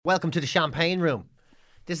Welcome to the champagne room.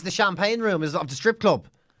 This is the champagne room of the strip club.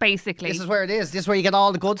 Basically. This is where it is. This is where you get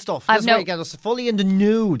all the good stuff. This is where you get us fully in the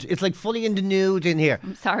nude. It's like fully in the nude in here.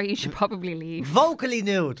 I'm sorry, you should probably leave. Vocally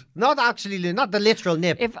nude. Not actually nude. Not the literal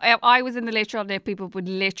nip. If I was in the literal nip, people would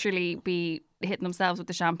literally be hitting themselves with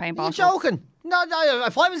the champagne bottles. You're joking. No,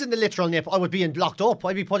 if I was in the literal nip, I would be locked up.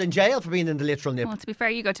 I'd be put in jail for being in the literal nip. Well, to be fair,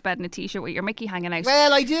 you go to bed in a t-shirt with your Mickey hanging out.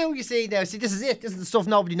 Well, I do, you see now. See, this is it. This is the stuff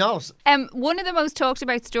nobody knows. One of the most talked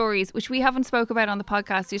about stories, which we haven't spoke about on the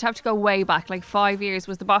podcast, you'd have to go way back, like 5 years,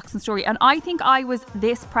 was the boxing story. And I think I was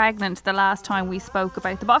this pregnant the last time we spoke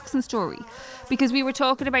about the boxing story, because we were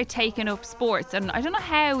talking about taking up sports. And I don't know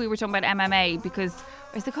how we were talking about MMA, because,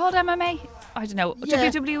 is it called MMA? I don't know.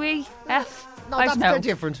 Yeah. WWE? F? No, I don't know. they're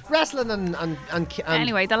different. Wrestling and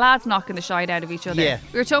Anyway, the lads knocking the shite out of each other. Yeah.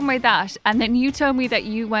 We were talking about that, and then you told me that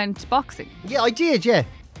you went boxing. Yeah, I did, yeah.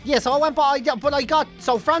 Yeah, so I went by, but I got,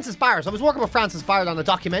 so Francis Barrett, I was working with Francis Barrett on a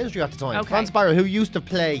documentary at the time. Okay. Francis Barrett, who used to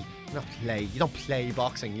play, you don't play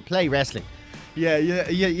boxing, you play wrestling. Yeah.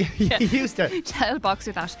 You used to. Tell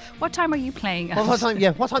boxer that. What time are you playing at? Well, what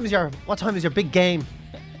time is your big game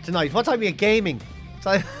tonight? What time are you gaming?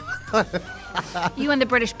 So, You and the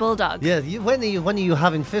British Bulldog. yeah, when are you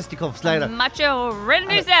having fisticuffs later? Macho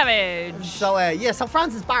Randy Savage. So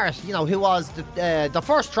Francis Barrett, who was the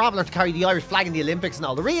first traveller to carry the Irish flag in the Olympics and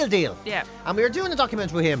all, the real deal. Yeah. And we were doing a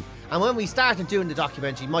documentary with him. And when we started doing the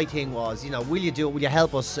documentary, my thing was, will you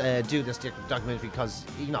help us do this documentary? Because,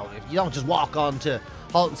 if you don't just walk on to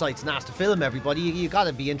halting sites and ask to film everybody, you got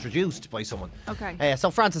to be introduced by someone. Okay.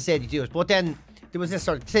 So Francis said you do it. But then there was this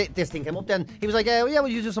this thing came up. Then he was like, will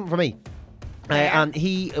you do something for me? And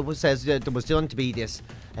he says there was going to be this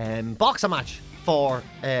boxing match for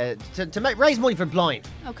to raise money for blind.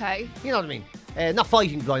 Okay. You know what I mean? Not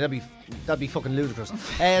fighting blind. That'd be fucking ludicrous.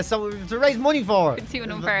 So to raise money for. It's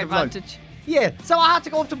even an unfair advantage. Yeah. So I had to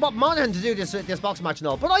go up to Bob Monaghan to do this boxing match and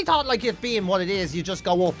all. But I thought, like, it being what it is, you just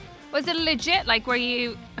go up. Was it legit? Like, were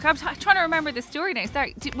you? I'm trying to remember the story now.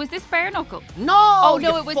 Sorry, was this bare knuckle? No. Oh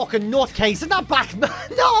no, you it was fucking nutcase. It's not back.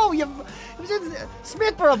 No, it was in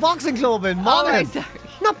Smithborough Boxing Club in Monaghan. Sorry.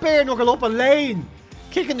 Not bare knuckle up a lane,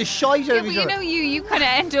 kicking the shite out Yeah, of but each other. you kind of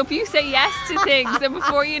end up, you say yes to things, and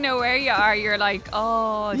before you know where you are, you're like,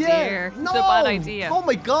 oh dear, no. it's a bad idea. Oh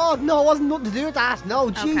my God, no, it wasn't nothing to do with that. No,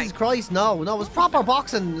 Okay. Jesus Christ, no, it was proper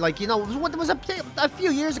boxing. Like, it was a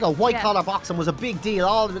few years ago. White collar boxing was a big deal.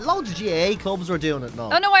 Loads of GAA clubs were doing it. No.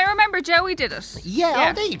 Oh no, I remember Joey did it. Yeah.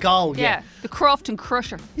 Oh, there you go. Yeah, the Crofton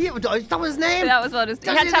Crusher. Yeah, that was his name. That was what it was.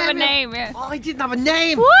 You had to have a name, yeah. Oh, I didn't have a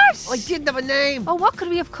name. What? I didn't have a name. Oh, what could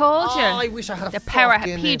we have called you? Oh, I wish I had a The powerhouse,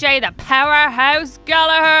 fucking PJ, the powerhouse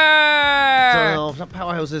Gallagher. No, that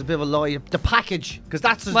powerhouse is a bit of a lie. The package, because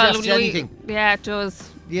that suggests anything. Yeah, it does.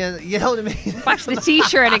 Yeah, you know what I mean. Back to the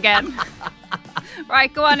t-shirt again.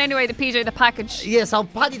 Right, go on anyway, the PJ, the package. Yeah, so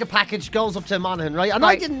Paddy the package goes up to Monaghan, right? And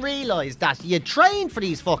I didn't realise that you trained for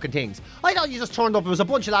these fucking things. I thought you just turned up. It was a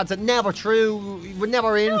bunch of lads that never were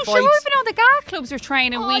never in fights. Sure, even all the GAA clubs are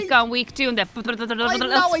training week on week doing the little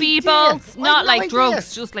speedballs. Not like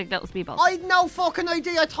drugs, just like little speedballs. I had no fucking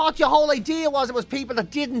idea. I thought your whole idea was it was people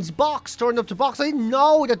that didn't box turned up to box. I didn't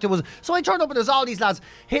know that there was. So I turned up and there's all these lads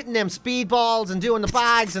hitting them speedballs and doing the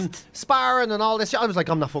bags and sparring and all this shit. I was like,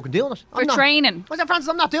 I'm not fucking doing it. For training. I said, Francis,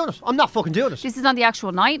 I'm not doing it. I'm not fucking doing it. This is on the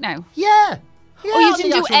actual night now. Yeah. Oh, you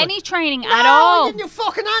didn't do any training at No, all? I didn't do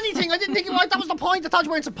fucking anything. I didn't think that was the point. I thought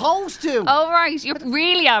you weren't supposed to. Oh, right. You're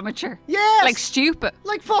really amateur. Yes. Like stupid.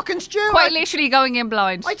 Like fucking stupid. Quite literally going in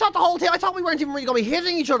blind. I thought the whole thing, I thought we weren't even really going to be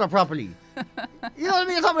hitting each other properly. You know what I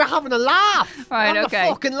mean? I thought we were having a laugh. Right, having okay.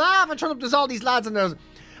 a fucking laugh. I turned up, there's all these lads and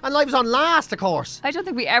I was on last, of course. I don't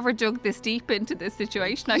think we ever dug this deep into this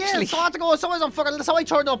situation, actually. Yeah, so I had to go. So I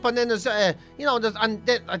turned up, and then there's,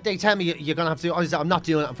 they tell me you're gonna have to. I'm not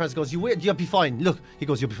doing it. And Francis goes, you'll be fine. Look, he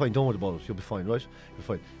goes, you'll be fine. Don't worry about it. You'll be fine, right?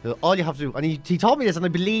 You're fine. All you have to do, and he told me this, and I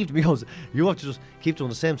believed him. He goes, you have to just keep doing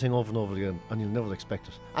the same thing over and over again, and you'll never expect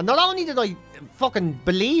it. And not only did I fucking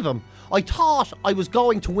believe him, I thought I was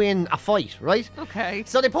going to win a fight, right? Okay.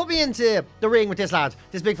 So they put me into the ring with this lad,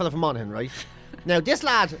 this big fella from Monaghan, right? Now, this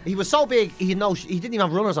lad, he was so big, he didn't even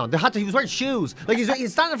have runners on. He was wearing shoes. Like, he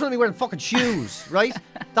was standing in front of me wearing fucking shoes, right?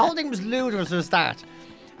 The whole thing was ludicrous at the start.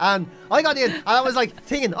 And I got in, and I was like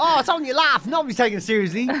thinking, it's only a laugh. Nobody's taking it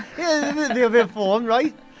seriously. Yeah, it'll be a bit of fun,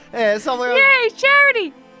 right? Yay,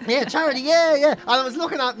 charity! Yeah, charity, yeah. And I was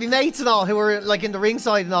looking at my mates and all who were like in the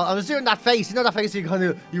ringside and all. I was doing that face, that face you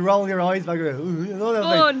roll your eyes back.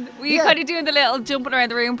 Fun. Were you kind of doing the little jumping around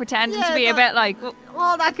the room, pretending to be a bit like, no,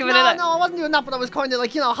 I wasn't doing that, but I was kind of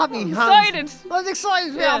like, happy. Excited. I was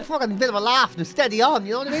excited, yeah. Fucking bit of a laugh and steady on,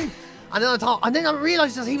 you know what I mean? And then I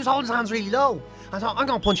realised that he was holding his hands really low. I thought, I'm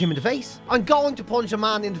going to punch him in the face. I'm going to punch a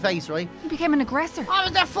man in the face, right? You became an aggressor. I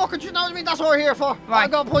was that fucker, do you know what I mean? That's what we're here for. Right.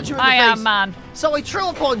 I'm going to punch him in the face. I am, man. So I threw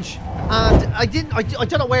a punch, and I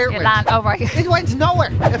don't know where it went. Oh, right. It went nowhere.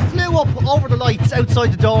 It flew up over the lights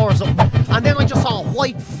outside the door or something. And then I just saw a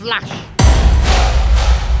white flash.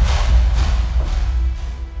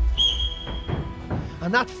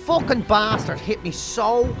 And that fucking bastard hit me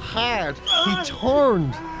so hard, he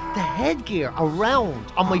turned the headgear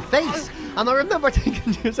around on my face. And I remember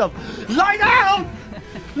thinking to myself, lie down!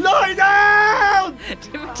 Lie down!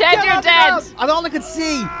 Pretend you're dead. And all I could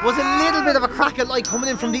see was a little bit of a crack of light coming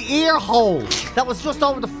in from the ear hole that was just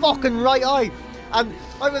over the fucking right eye. And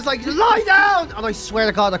I was like, lie down! And I swear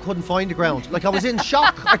to God, I couldn't find the ground. Like, I was in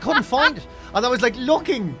shock. I couldn't find it. And I was like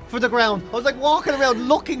looking for the ground. I was like walking around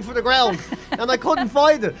looking for the ground. And I couldn't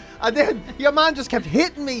find it. And then your man just kept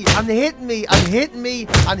hitting me and hitting me and hitting me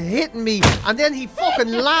and hitting me. And then he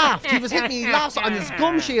fucking laughed. He was hitting me, he laughed, and his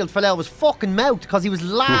gum shield fell out of his fucking mouth because he was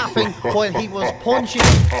laughing while he was punching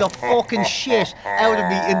the fucking shit out of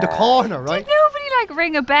me in the corner, right? Did nobody like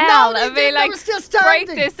ring a bell No, and be they like, were still break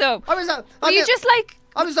standing. this up? I was Were you just like...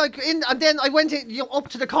 I was like, and then I went up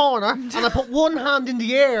to the corner and I put one hand in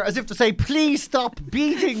the air as if to say, please stop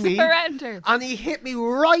beating me. Surrender. And he hit me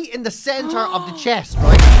right in the centre of the chest,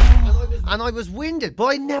 right? And I was winded, but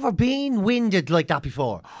I'd never been winded like that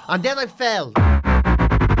before. And then I fell.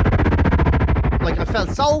 Like, I fell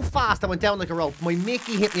so fast I went down like a rope. My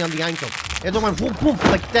Mickey hit me on the ankle. It went whoop, whoop,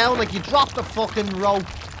 like down, like you dropped the fucking rope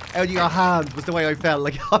out of your hand was the way I felt.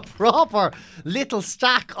 Like a proper little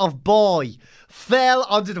stack of boy fell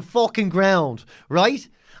onto the fucking ground, right?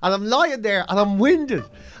 And I'm lying there and I'm winded.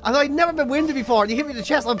 And I'd never been winded before. And he hit me in the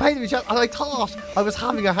chest, and I'm pain in the chest, and I thought I was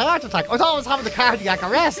having a heart attack. I thought I was having a cardiac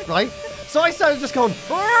arrest, right? So I started just going,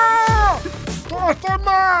 ah! Get the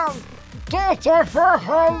man! Get the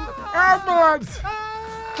fucking ambulance!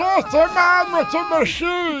 Get the man with the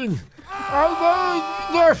machine!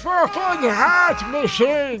 I need the fucking heart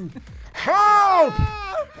machine! Help!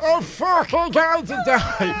 I'm fucking going to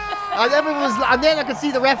die! And everyone was, and then I could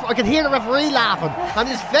see I could hear the referee laughing, and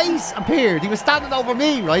his face appeared. He was standing over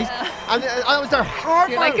me, right? And I was there.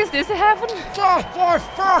 You're like, is this a heaven? Get the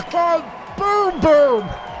fucking boom boom!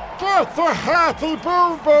 Get the hearty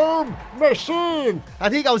boom boom machine!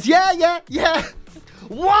 And he goes, yeah.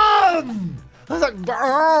 One! I was like,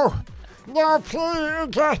 No, please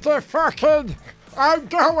get the fucking... I'm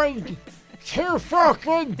going to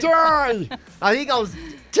fucking die! And he goes,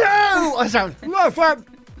 2! I was like, Listen,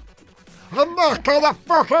 I'm not gonna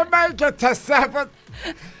fucking make it to 7!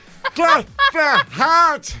 Get the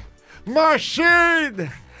heart machine!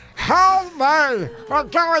 Help me! I'm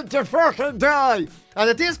going to fucking die! and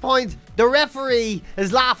at this point, the referee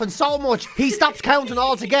is laughing so much, he stops counting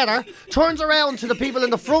altogether, turns around to the people in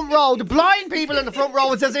the front row, the blind people in the front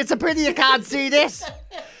row, and says, it's a pity you can't see this.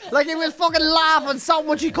 Like, he was fucking laughing so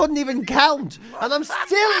much he couldn't even count. And I'm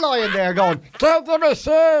still lying there going, Get the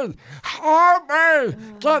machine! Help me!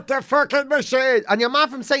 Get the fucking machine! and your man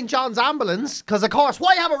from St. John's Ambulance, because of course,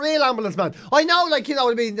 why have a real ambulance man? I know, like, you know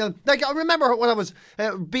what I mean, like, I remember when I was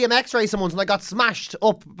BMX racing once and I got smashed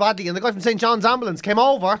up badly, and the guy from St. John's Ambulance came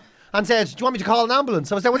over and said, do you want me to call an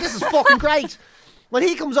ambulance? I was there, well, this is fucking great. When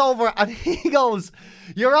he comes over and he goes,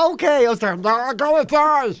 you're okay. I was there, No, I'm gonna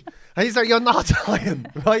die! and he's like, you're not dying,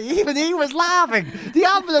 right? Even he was laughing. The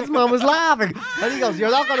ambulance man was laughing. And he goes,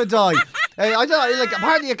 you're not going to die. I don't know, like,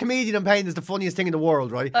 apparently a comedian in pain is the funniest thing in the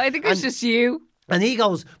world, right? I think it's just you. And he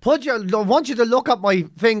goes, I want you to look at my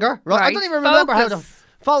finger, right? I don't even remember how to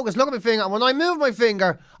focus. Look at my finger. And when I move my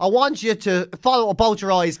finger, I want you to follow up both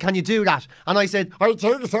your eyes. Can you do that? And I said, I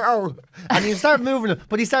think so. and he started moving it,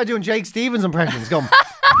 but he started doing Jake Stevens impressions. Going,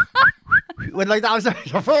 with like that, I was like,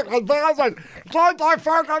 The fucking bastard! Get the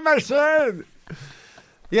fucking machine!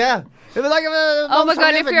 yeah. It was like a Oh my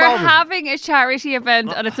God, if horrific you're moment. having a charity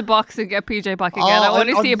event and it's a boxing, get PJ back again. I want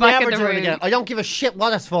to see you back in the do it room. again. I don't give a shit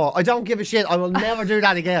what it's for. I don't give a shit. I will never do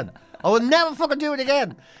that again. I will never fucking do it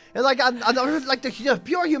again. And like, and like the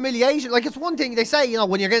pure humiliation. Like, it's one thing they say, you know,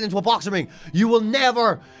 when you're getting into a boxing ring, you will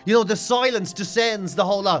never, you know, the silence descends the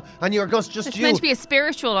whole lot, and you're just It's you. meant to be a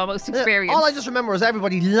spiritual almost experience. All I just remember was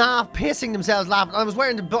everybody pissing themselves laughing. I was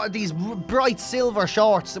wearing these bright silver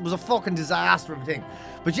shorts. It was a fucking disaster of a thing.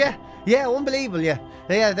 But yeah, unbelievable. Yeah,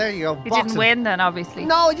 there you go. You Boxing. didn't win then, obviously.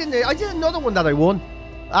 No, I didn't. I did another one that I won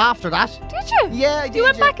after that. Did you? Yeah, I did. You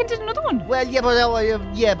went yeah. back and did another one. Well, yeah, but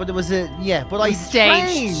it was but I was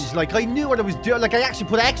staged. trained. Like, I knew what I was doing. Like, I actually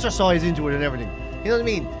put exercise into it and everything. You know what I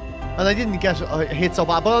mean? And I didn't get hit so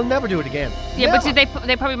bad, but I'll never do it again. Yeah, Never. but did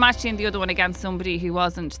they probably matched you in the other one against somebody who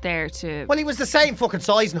wasn't there to... Well, he was the same fucking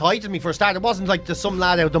size and height as me for a start. It wasn't like some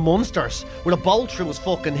lad out of the Munsters with a bolt through his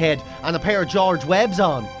fucking head and a pair of George Webbs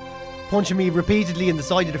on, punching me repeatedly in the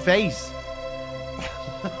side of the face.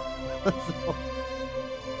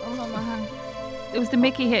 Oh, man. It was the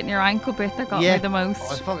Mickey hitting your ankle bit that got me the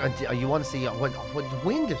most. You want to see when the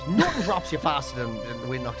wind is... Nothing drops you faster than the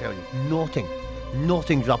wind knocked out of you. Nothing.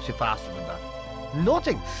 Nothing drops you faster than that.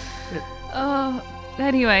 Nothing. Oh,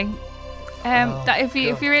 anyway.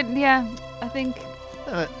 If you're in... Yeah, I think...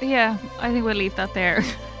 I think we'll leave that there.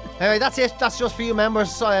 Anyway, that's it. That's just for you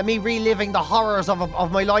members. Me reliving the horrors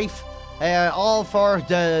of my life. All for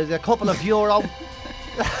the couple of euro.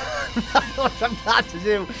 That's what I'm glad to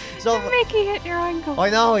do. So Mickey hit your ankle. I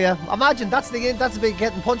know, yeah. Imagine that's the big.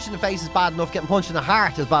 Getting punched in the face is bad enough. Getting punched in the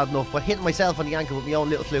heart is bad enough. But hitting myself on the ankle with my own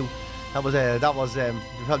little flu, that was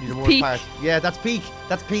probably the worst peak. part. Yeah, that's peak.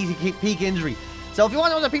 That's peak injury. So if you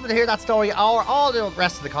want other people to hear that story or all the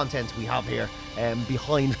rest of the content we have here,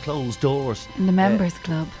 behind closed doors In the members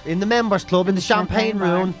club. In the members club, in the champagne bar.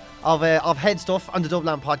 room of head stuff on the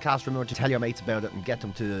Dubland podcast. Remember to tell your mates about it and get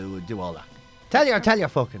them to do all that. Tell your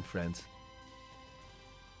fucking friends.